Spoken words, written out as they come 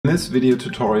In this video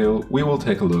tutorial, we will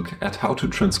take a look at how to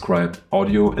transcribe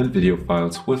audio and video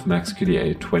files with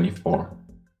MAXQDA 24.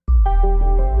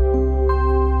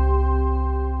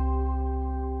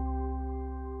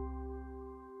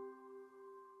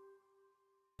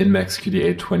 In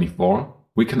MAXQDA 24,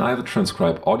 we can either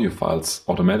transcribe audio files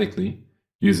automatically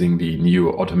using the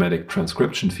new automatic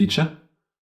transcription feature,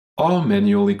 or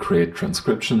manually create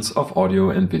transcriptions of audio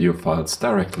and video files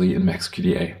directly in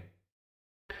MAXQDA.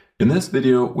 In this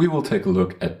video, we will take a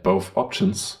look at both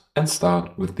options and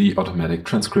start with the automatic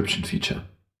transcription feature.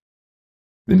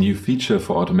 The new feature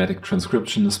for automatic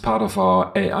transcription is part of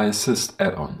our AI Assist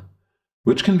add-on,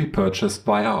 which can be purchased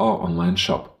via our online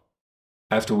shop.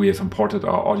 After we have imported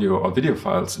our audio or video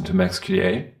files into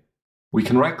MAXQDA, we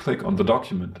can right-click on the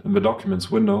document in the Documents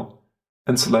window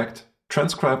and select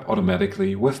Transcribe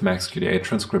Automatically with MAXQDA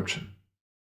Transcription.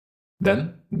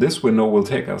 Then, this window will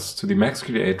take us to the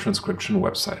MAXQDA Transcription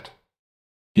website.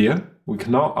 Here, we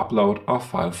can now upload our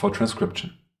file for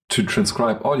transcription. To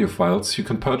transcribe audio files, you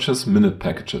can purchase minute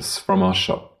packages from our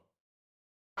shop.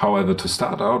 However, to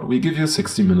start out, we give you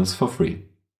 60 minutes for free.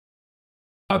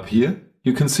 Up here,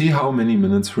 you can see how many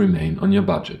minutes remain on your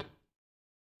budget.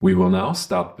 We will now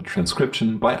start the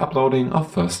transcription by uploading our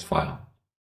first file.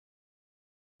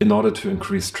 In order to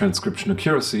increase transcription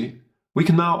accuracy, we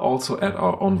can now also add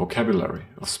our own vocabulary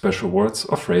of special words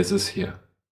or phrases here.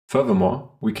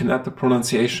 Furthermore, we can add the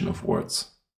pronunciation of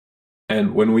words.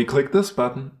 And when we click this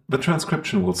button, the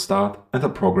transcription will start and the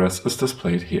progress is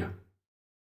displayed here.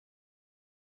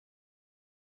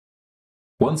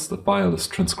 Once the file is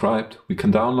transcribed, we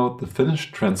can download the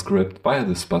finished transcript via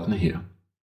this button here.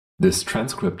 This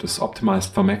transcript is optimized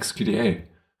for MAXQDA,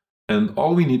 and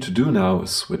all we need to do now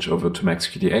is switch over to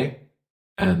MAXQDA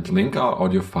and link our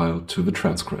audio file to the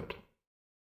transcript.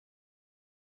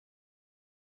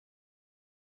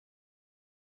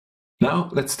 Now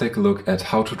let's take a look at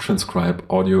how to transcribe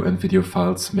audio and video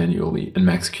files manually in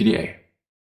MAXQDA.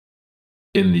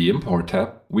 In the Import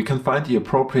tab, we can find the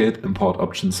appropriate import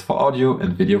options for audio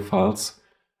and video files,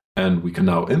 and we can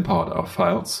now import our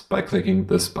files by clicking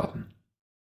this button.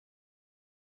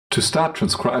 To start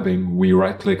transcribing, we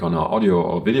right-click on our audio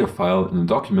or video file in the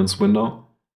Documents window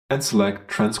and select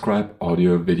Transcribe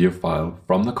Audio/Video File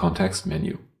from the context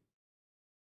menu.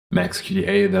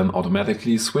 MAXQDA then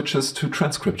automatically switches to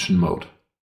transcription mode.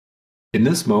 In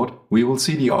this mode, we will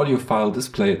see the audio file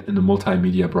displayed in the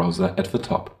multimedia browser at the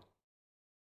top.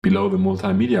 Below the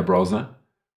multimedia browser,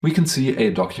 we can see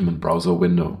a document browser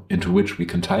window into which we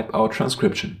can type our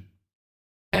transcription.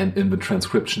 And in the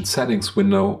transcription settings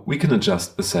window, we can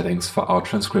adjust the settings for our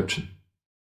transcription.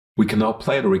 We can now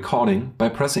play the recording by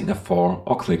pressing F4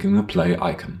 or clicking the play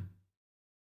icon.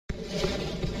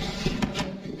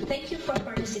 Thank you for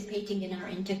participating in our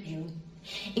interview.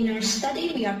 In our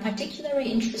study, we are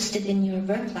particularly interested in your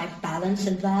work-life balance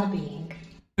and well-being.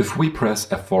 If we press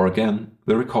F4 again,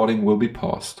 the recording will be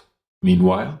paused.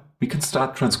 Meanwhile, we can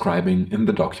start transcribing in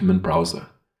the document browser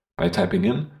by typing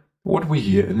in what we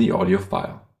hear in the audio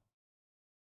file.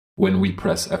 When we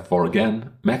press F4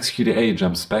 again, MAXQDA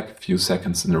jumps back a few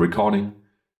seconds in the recording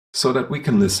so that we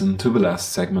can listen to the last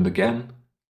segment again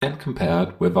and compare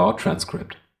it with our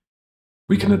transcript.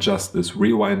 We can adjust this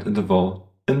rewind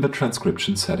interval in the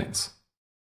transcription settings.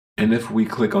 And if we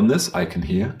click on this icon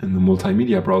here in the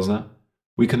multimedia browser,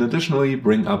 we can additionally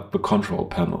bring up the control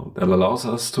panel that allows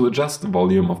us to adjust the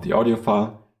volume of the audio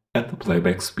file and the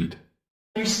playback speed.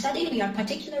 In our study, we are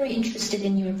particularly interested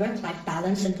in your work-life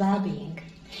balance and well-being.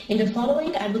 In the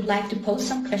following, I would like to pose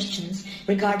some questions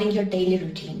regarding your daily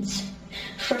routines.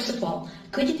 First of all,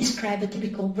 could you describe a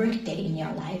typical workday in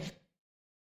your life?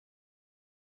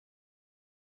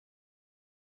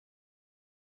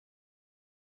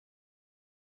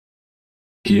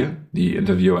 Here, the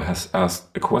interviewer has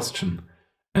asked a question,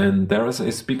 and there is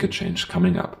a speaker change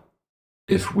coming up.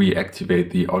 If we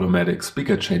activate the automatic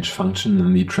speaker change function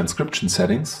in the transcription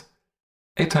settings,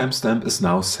 a timestamp is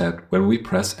now set when we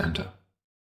press Enter.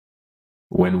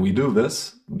 When we do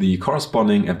this, the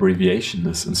corresponding abbreviation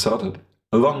is inserted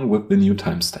along with the new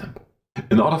timestamp.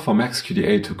 In order for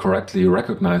MAXQDA to correctly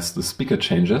recognize the speaker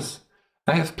changes,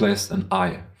 I have placed an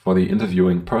I for the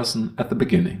interviewing person at the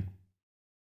beginning.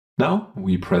 Now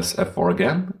we press F4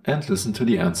 again and listen to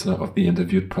the answer of the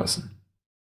interviewed person.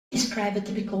 Describe a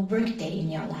typical workday in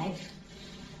your life.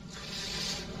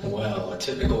 Well, a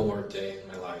typical workday in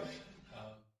my life.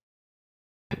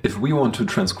 If we want to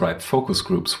transcribe focus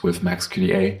groups with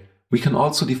MAXQDA, we can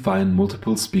also define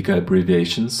multiple speaker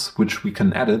abbreviations, which we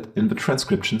can edit in the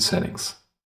transcription settings.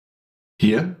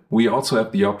 Here, we also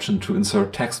have the option to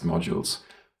insert text modules,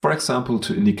 for example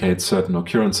to indicate certain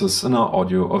occurrences in our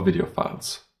audio or video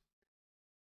files.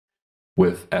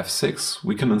 With F6,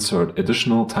 we can insert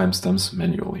additional timestamps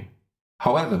manually.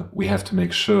 However, we have to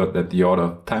make sure that the order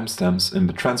of timestamps in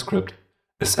the transcript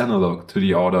is analog to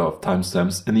the order of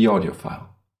timestamps in the audio file.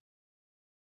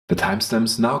 The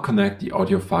timestamps now connect the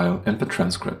audio file and the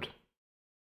transcript.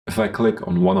 If I click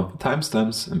on one of the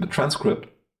timestamps in the transcript,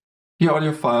 the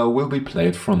audio file will be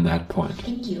played from that point.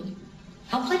 Thank you.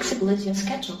 How flexible is your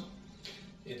schedule?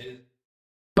 It is.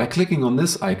 By clicking on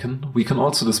this icon, we can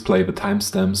also display the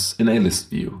timestamps in a list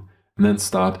view and then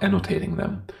start annotating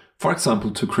them, for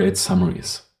example to create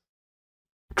summaries.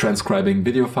 Transcribing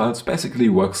video files basically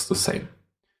works the same.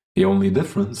 The only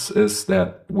difference is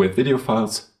that with video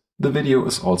files, the video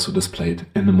is also displayed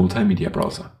in the multimedia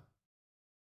browser.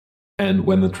 And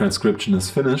when the transcription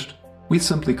is finished, we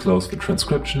simply close the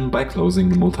transcription by closing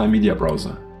the multimedia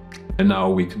browser. And now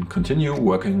we can continue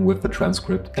working with the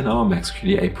transcript in our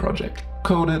MAXQDA project,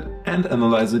 code it and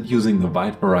analyze it using the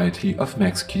wide variety of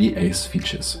MAXQDA's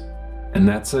features. And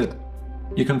that's it.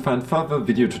 You can find further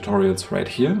video tutorials right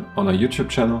here on our YouTube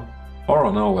channel or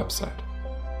on our website.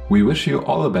 We wish you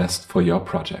all the best for your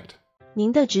project.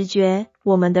 您的直觉，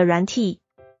我们的软体。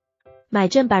买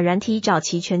正版软体找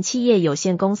祺荃企业有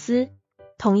限公司，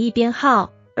统一编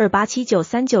号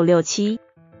28793967，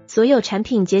所有产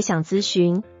品皆享咨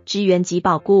询、支援及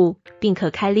保固，并可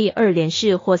开立2联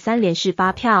式或3联式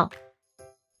发票。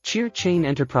Chain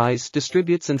Enterprise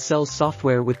distributes and sells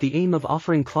software with the aim of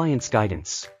offering clients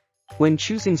guidance when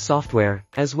choosing software,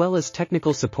 as well as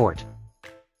technical support.